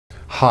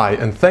Hi,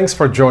 and thanks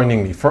for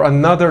joining me for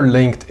another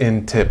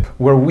LinkedIn tip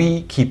where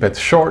we keep it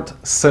short,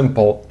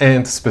 simple,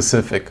 and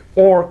specific,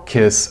 or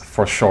KISS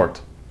for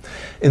short.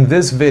 In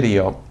this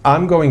video,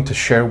 I'm going to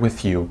share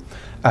with you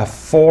a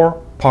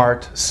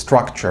 4-part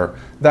structure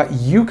that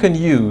you can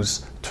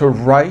use to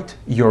write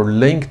your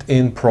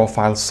LinkedIn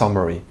profile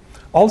summary,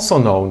 also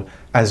known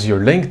as your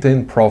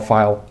LinkedIn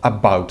profile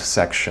About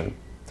section.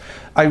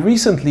 I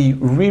recently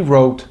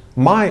rewrote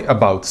my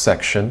About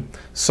section,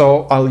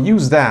 so I'll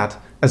use that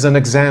as an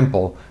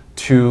example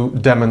to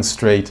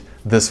demonstrate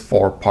this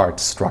 4-part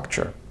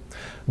structure.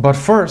 But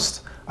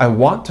first, I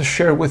want to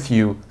share with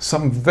you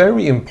some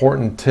very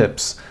important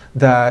tips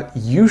that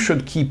you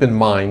should keep in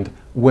mind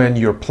when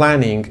you're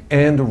planning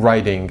and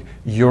writing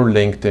your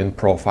LinkedIn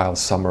profile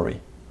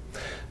summary.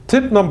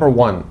 Tip number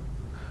 1,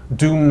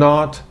 do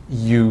not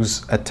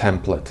use a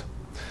template.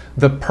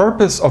 The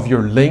purpose of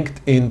your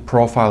LinkedIn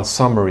profile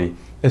summary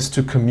is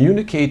to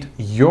communicate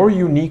your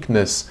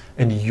uniqueness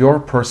and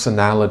your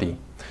personality.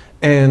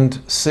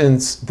 And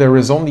since there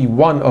is only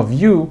one of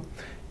you,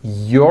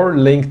 your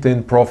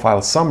LinkedIn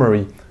profile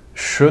summary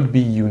should be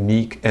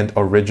unique and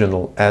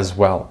original as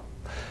well.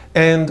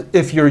 And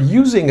if you're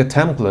using a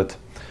template,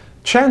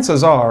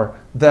 chances are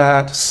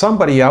that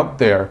somebody out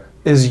there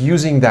is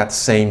using that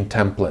same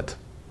template,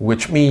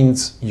 which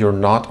means you're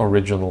not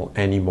original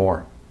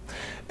anymore.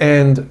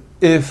 And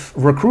if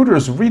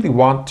recruiters really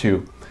want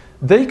to,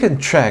 they can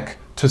check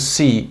to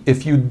see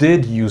if you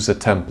did use a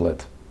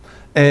template.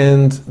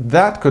 And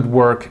that could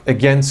work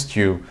against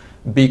you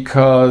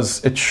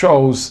because it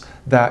shows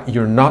that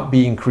you're not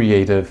being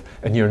creative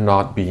and you're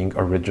not being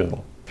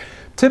original.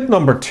 Tip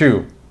number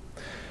 2,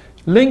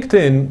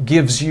 LinkedIn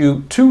gives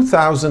you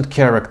 2,000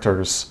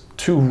 characters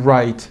to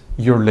write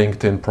your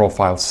LinkedIn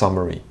profile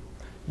summary.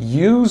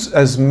 Use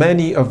as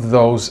many of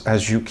those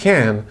as you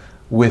can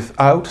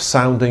without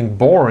sounding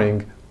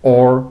boring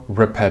or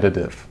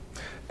repetitive.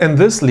 And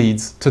this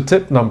leads to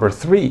tip number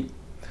 3,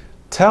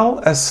 tell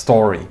a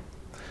story.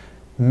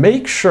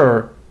 Make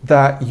sure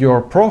that your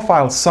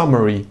profile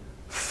summary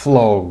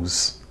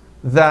flows,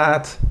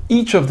 that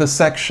each of the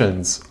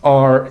sections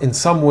are in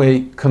some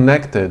way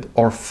connected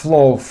or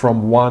flow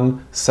from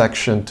one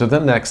section to the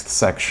next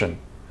section.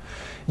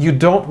 You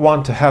don't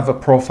want to have a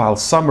profile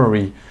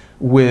summary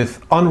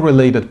with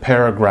unrelated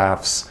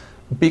paragraphs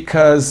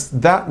because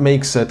that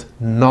makes it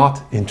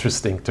not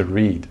interesting to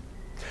read.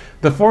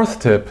 The 4th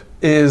tip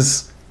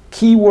is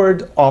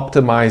keyword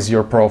optimize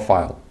your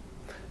profile.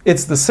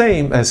 It's the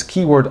same as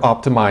keyword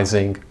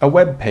optimizing a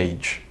web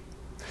page.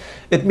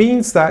 It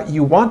means that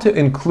you want to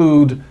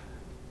include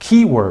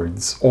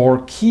keywords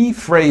or key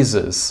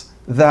phrases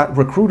that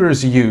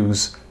recruiters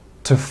use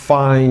to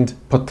find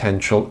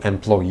potential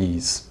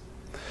employees.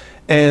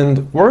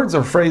 And words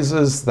or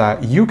phrases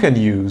that you can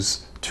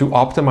use to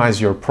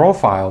optimize your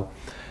profile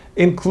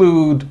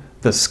include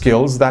the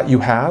skills that you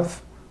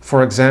have.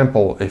 For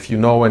example, if you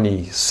know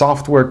any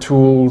software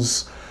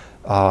tools,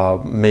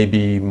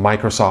 maybe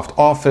Microsoft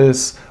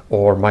Office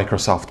or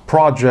Microsoft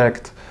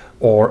Project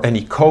or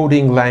any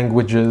coding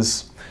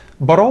languages,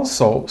 but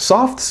also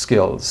soft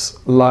skills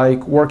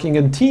like working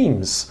in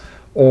teams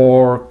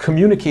or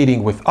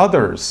communicating with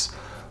others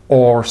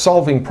or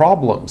solving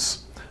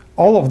problems.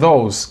 All of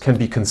those can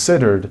be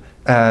considered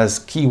as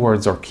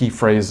keywords or key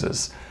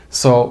phrases.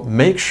 So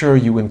make sure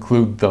you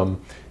include them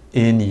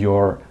in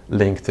your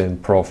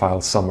LinkedIn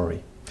profile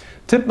summary.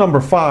 Tip number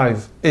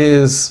 5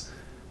 is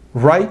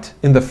write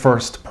in the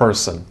first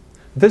person.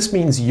 This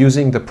means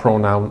using the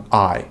pronoun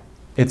I.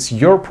 It's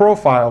your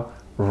profile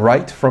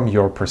right from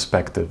your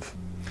perspective.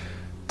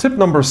 Tip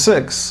number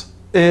 6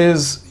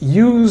 is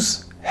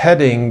use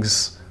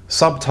headings,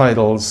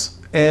 subtitles,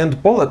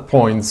 and bullet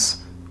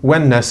points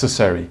when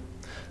necessary.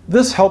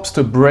 This helps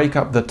to break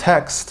up the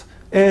text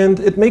and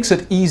it makes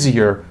it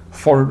easier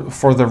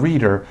for the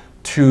reader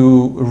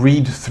to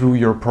read through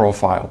your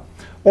profile.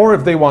 Or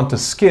if they want to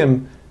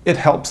skim, it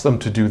helps them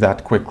to do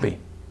that quickly.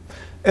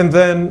 And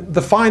then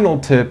the final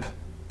tip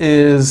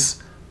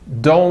is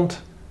don't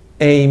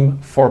aim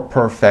for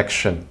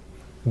perfection.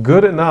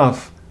 Good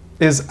enough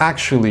is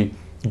actually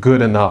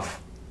good enough.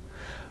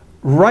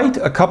 Write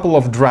a couple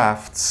of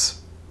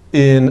drafts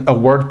in a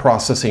word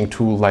processing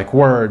tool like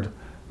Word.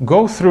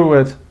 Go through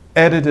it,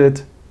 edit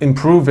it,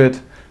 improve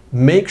it,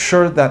 make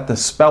sure that the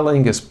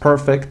spelling is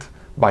perfect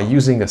by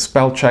using a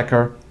spell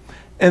checker,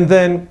 and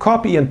then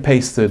copy and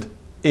paste it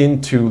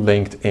into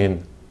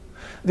LinkedIn.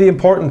 The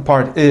important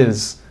part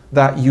is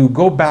that you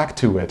go back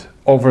to it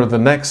over the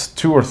next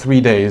 2 or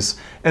 3 days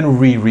and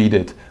reread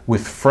it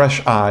with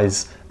fresh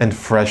eyes and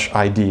fresh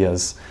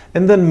ideas,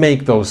 and then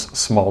make those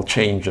small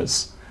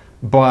changes.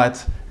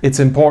 But it's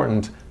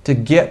important to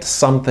get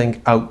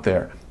something out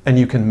there, and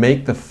you can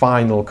make the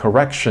final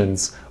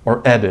corrections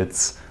or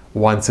edits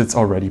once it's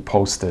already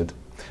posted.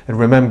 And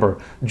remember,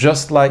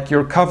 just like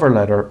your cover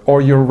letter or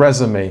your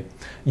resume,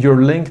 your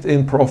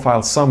LinkedIn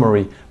profile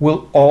summary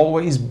will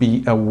always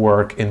be a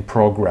work in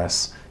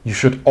progress. You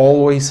should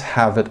always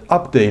have it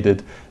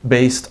updated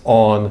based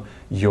on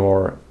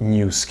your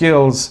new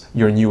skills,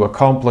 your new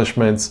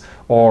accomplishments,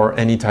 or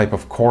any type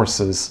of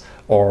courses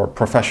or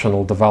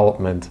professional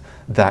development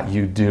that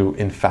you do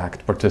in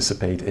fact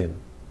participate in.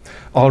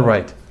 All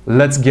right,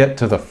 let's get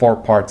to the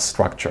 4-part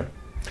structure.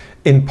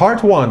 In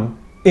part 1,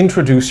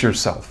 introduce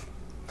yourself.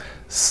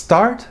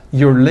 Start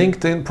your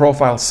LinkedIn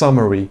profile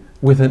summary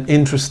with an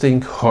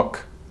interesting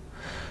hook.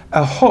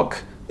 A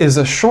hook is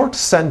a short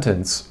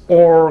sentence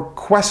or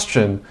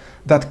question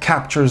that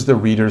captures the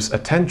reader's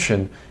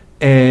attention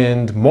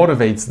and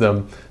motivates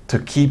them to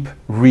keep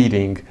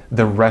reading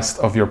the rest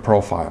of your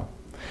profile.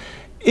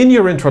 In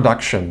your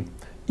introduction,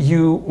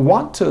 you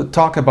want to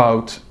talk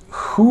about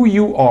who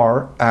you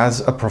are as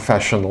a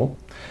professional,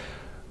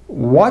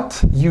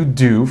 what you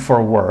do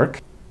for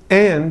work,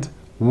 and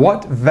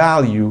what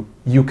value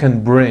you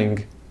can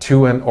bring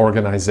to an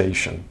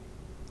organization.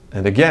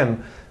 And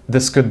again,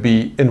 this could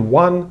be in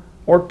 1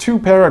 or 2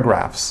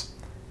 paragraphs,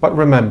 but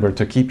remember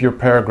to keep your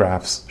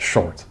paragraphs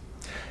short.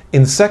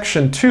 In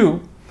section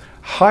 2,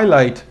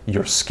 highlight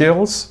your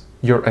skills,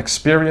 your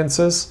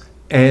experiences,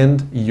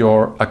 and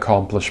your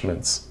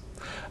accomplishments.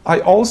 I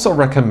also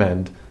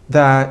recommend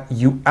that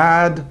you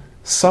add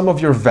some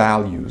of your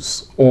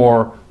values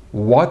or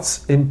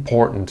what's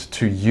important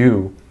to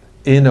you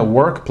in a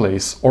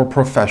workplace or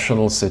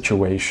professional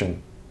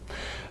situation.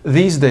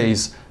 These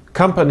days,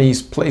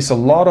 companies place a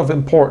lot of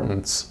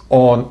importance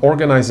on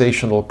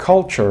organizational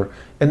culture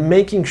and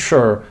making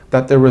sure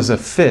that there is a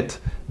fit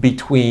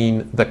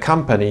between the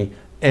company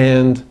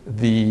and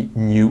the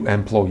new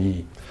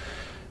employee.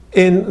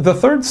 In the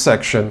 3rd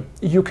section,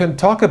 you can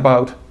talk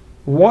about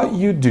what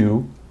you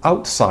do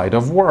outside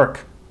of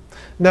work.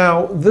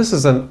 Now, this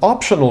is an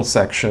optional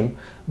section,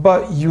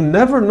 but you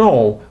never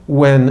know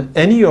when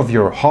any of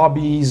your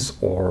hobbies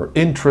or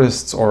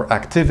interests or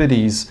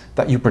activities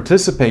that you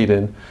participate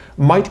in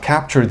might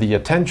capture the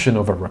attention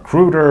of a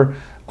recruiter,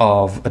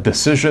 of a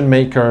decision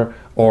maker,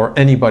 or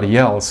anybody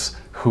else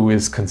who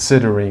is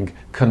considering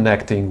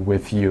connecting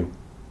with you.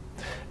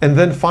 And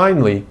then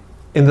finally,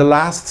 in the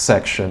last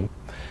section,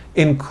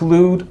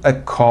 include a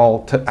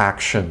call to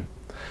action.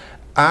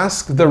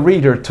 Ask the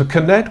reader to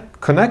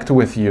connect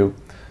with you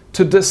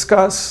to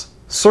discuss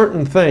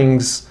certain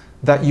things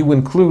that you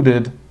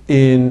included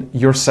in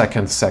your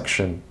 2nd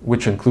section,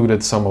 which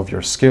included some of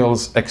your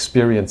skills,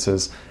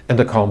 experiences, and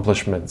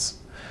accomplishments.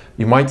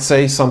 You might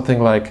say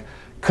something like,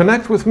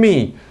 connect with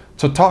me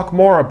to talk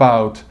more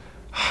about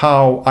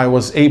how I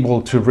was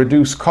able to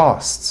reduce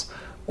costs,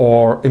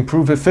 or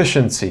improve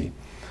efficiency,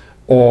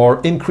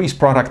 or increase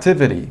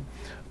productivity,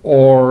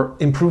 or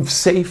improve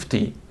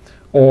safety,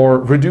 or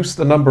reduce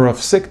the number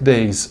of sick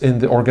days in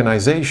the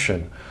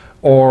organization,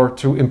 or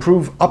to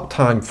improve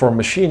uptime for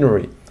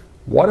machinery.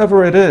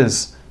 Whatever it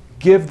is,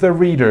 give the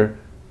reader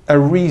a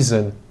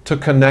reason to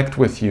connect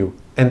with you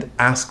and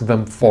ask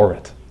them for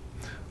it.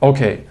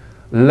 Okay,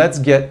 let's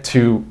get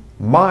to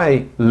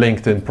my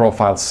LinkedIn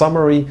profile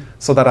summary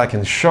so that I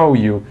can show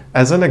you,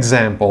 as an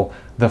example,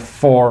 the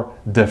 4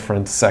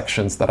 different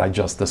sections that I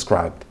just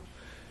described.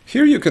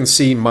 Here you can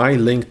see my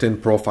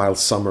LinkedIn profile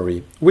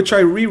summary, which I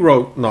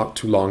rewrote not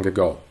too long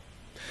ago.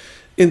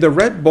 In the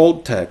red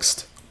bold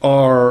text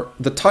are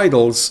the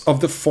titles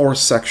of the 4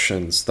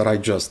 sections that I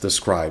just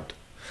described.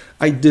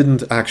 I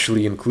didn't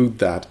actually include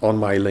that on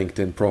my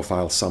LinkedIn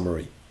profile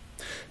summary.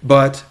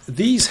 But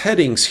these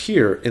headings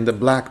here in the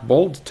black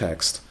bold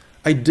text,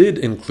 I did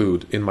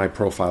include in my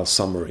profile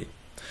summary.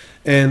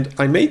 And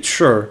I made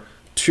sure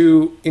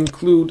to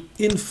include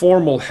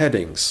informal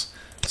headings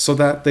so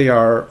that they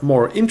are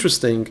more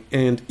interesting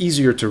and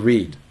easier to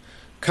read,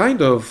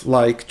 kind of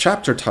like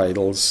chapter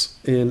titles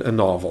in a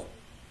novel.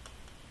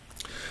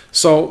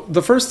 So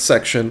the first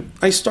section,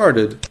 I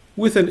started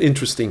with an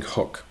interesting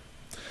hook.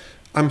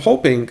 I'm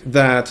hoping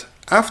that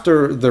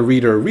after the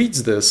reader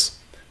reads this,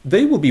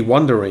 they will be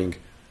wondering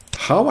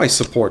how I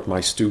support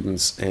my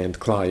students and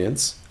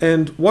clients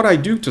and what I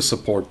do to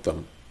support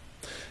them.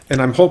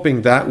 And I'm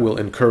hoping that will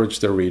encourage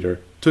the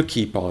reader to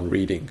keep on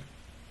reading.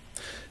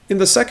 In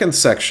the second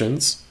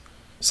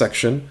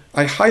section,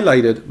 I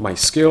highlighted my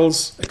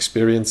skills,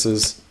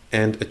 experiences,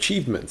 and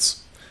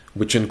achievements,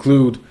 which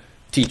include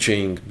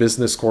teaching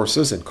business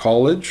courses in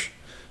college,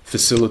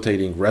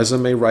 facilitating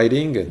resume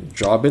writing and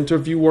job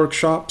interview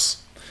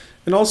workshops,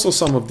 and also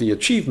some of the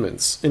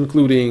achievements,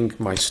 including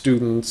my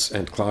students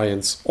and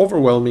clients'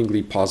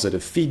 overwhelmingly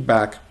positive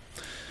feedback,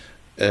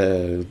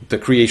 the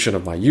creation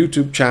of my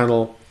YouTube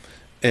channel,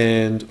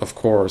 and of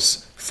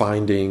course,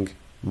 finding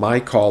my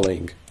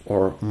calling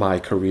or my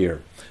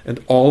career.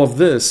 And all of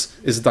this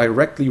is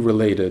directly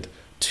related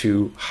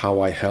to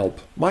how I help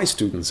my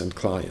students and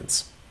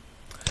clients.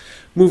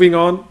 Moving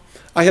on,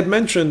 I had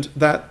mentioned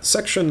that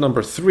section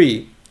number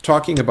 3,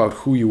 talking about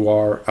who you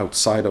are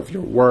outside of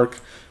your work,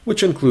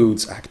 which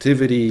includes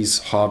activities,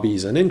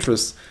 hobbies, and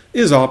interests,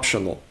 is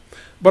optional.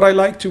 But I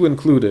like to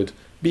include it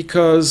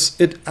because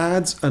it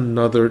adds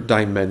another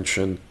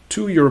dimension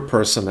to your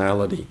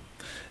personality.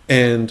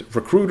 And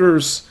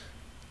recruiters,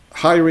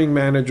 hiring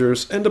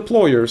managers, and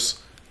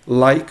employers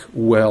like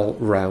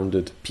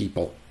well-rounded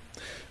people.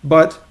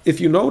 But if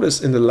you notice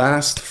in the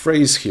last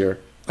phrase here,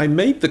 I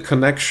made the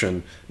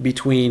connection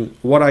between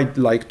what I'd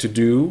like to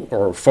do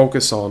or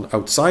focus on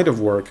outside of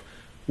work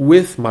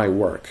with my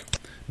work,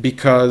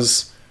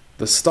 because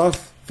the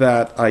stuff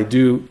that I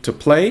do to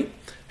play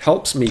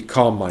helps me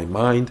calm my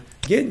mind,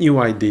 get new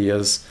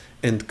ideas,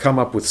 and come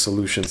up with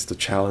solutions to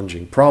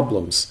challenging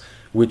problems,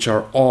 which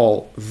are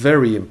all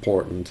very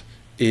important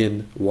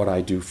in what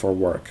I do for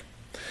work.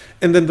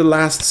 And then the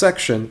last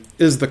section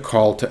is the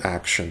call to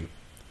action.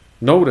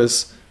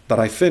 Notice that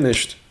I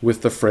finished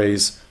with the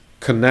phrase,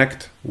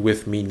 "Connect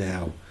with me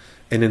now."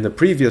 And in the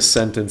previous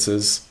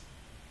sentences,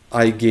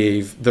 I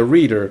gave the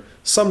reader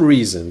some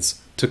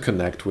reasons to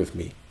connect with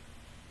me.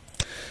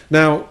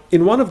 Now,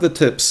 in one of the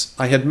tips,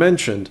 I had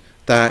mentioned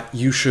that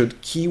you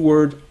should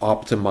keyword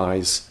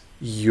optimize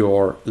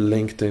your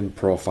LinkedIn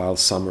profile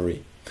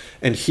summary.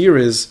 And here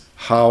is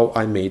how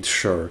I made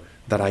sure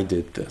that I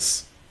did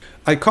this.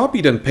 I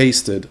copied and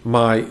pasted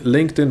my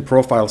LinkedIn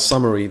profile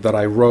summary that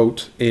I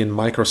wrote in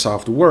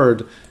Microsoft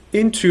Word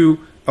into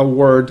a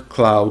word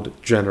cloud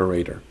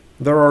generator.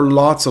 There are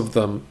lots of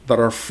them that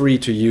are free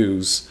to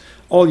use.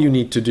 All you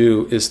need to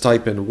do is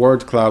type in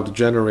word cloud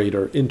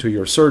generator into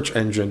your search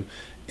engine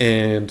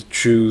and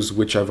choose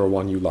whichever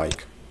one you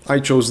like. I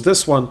chose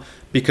this one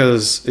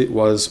because it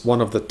was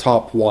one of the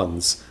top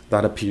ones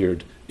that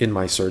appeared in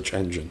my search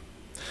engine.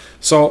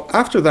 So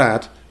after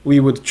that, we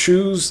would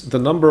choose the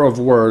number of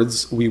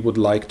words we would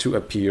like to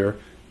appear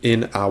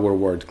in our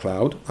word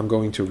cloud. I'm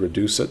going to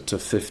reduce it to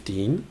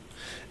 15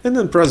 and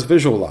then press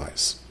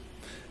visualize.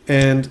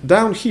 And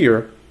down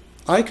here,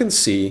 I can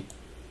see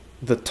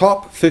the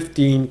top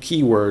 15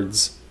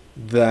 keywords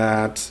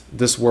that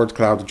this word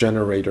cloud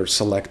generator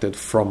selected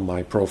from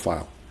my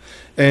profile.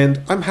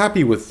 And I'm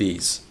happy with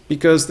these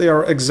because they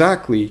are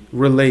exactly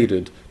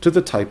related to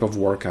the type of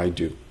work I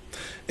do.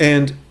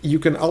 And you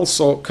can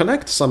also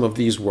connect some of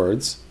these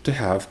words to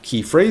have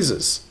key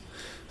phrases,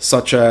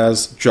 such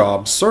as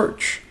job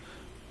search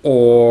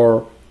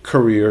or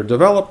career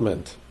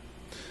development.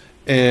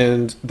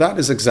 And that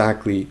is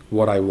exactly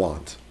what I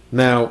want.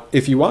 Now,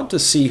 if you want to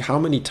see how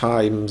many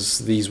times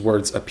these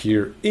words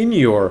appear in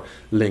your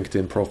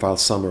LinkedIn profile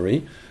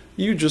summary,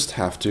 you just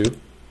have to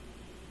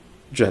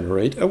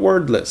generate a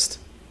word list.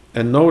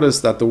 And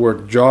notice that the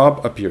word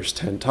job appears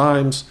 10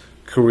 times,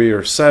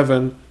 career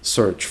 7,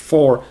 search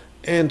 4,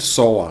 and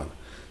so on.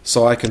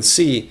 So I can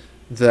see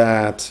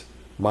that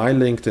my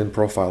LinkedIn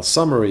profile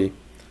summary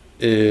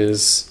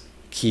is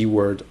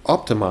keyword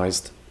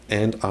optimized,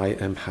 and I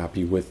am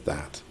happy with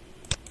that.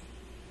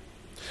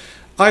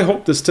 I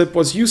hope this tip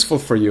was useful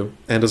for you,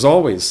 and as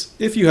always,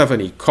 if you have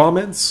any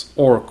comments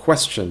or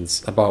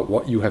questions about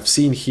what you have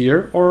seen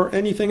here or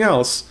anything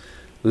else,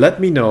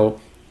 let me know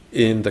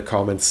in the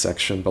comments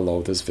section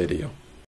below this video.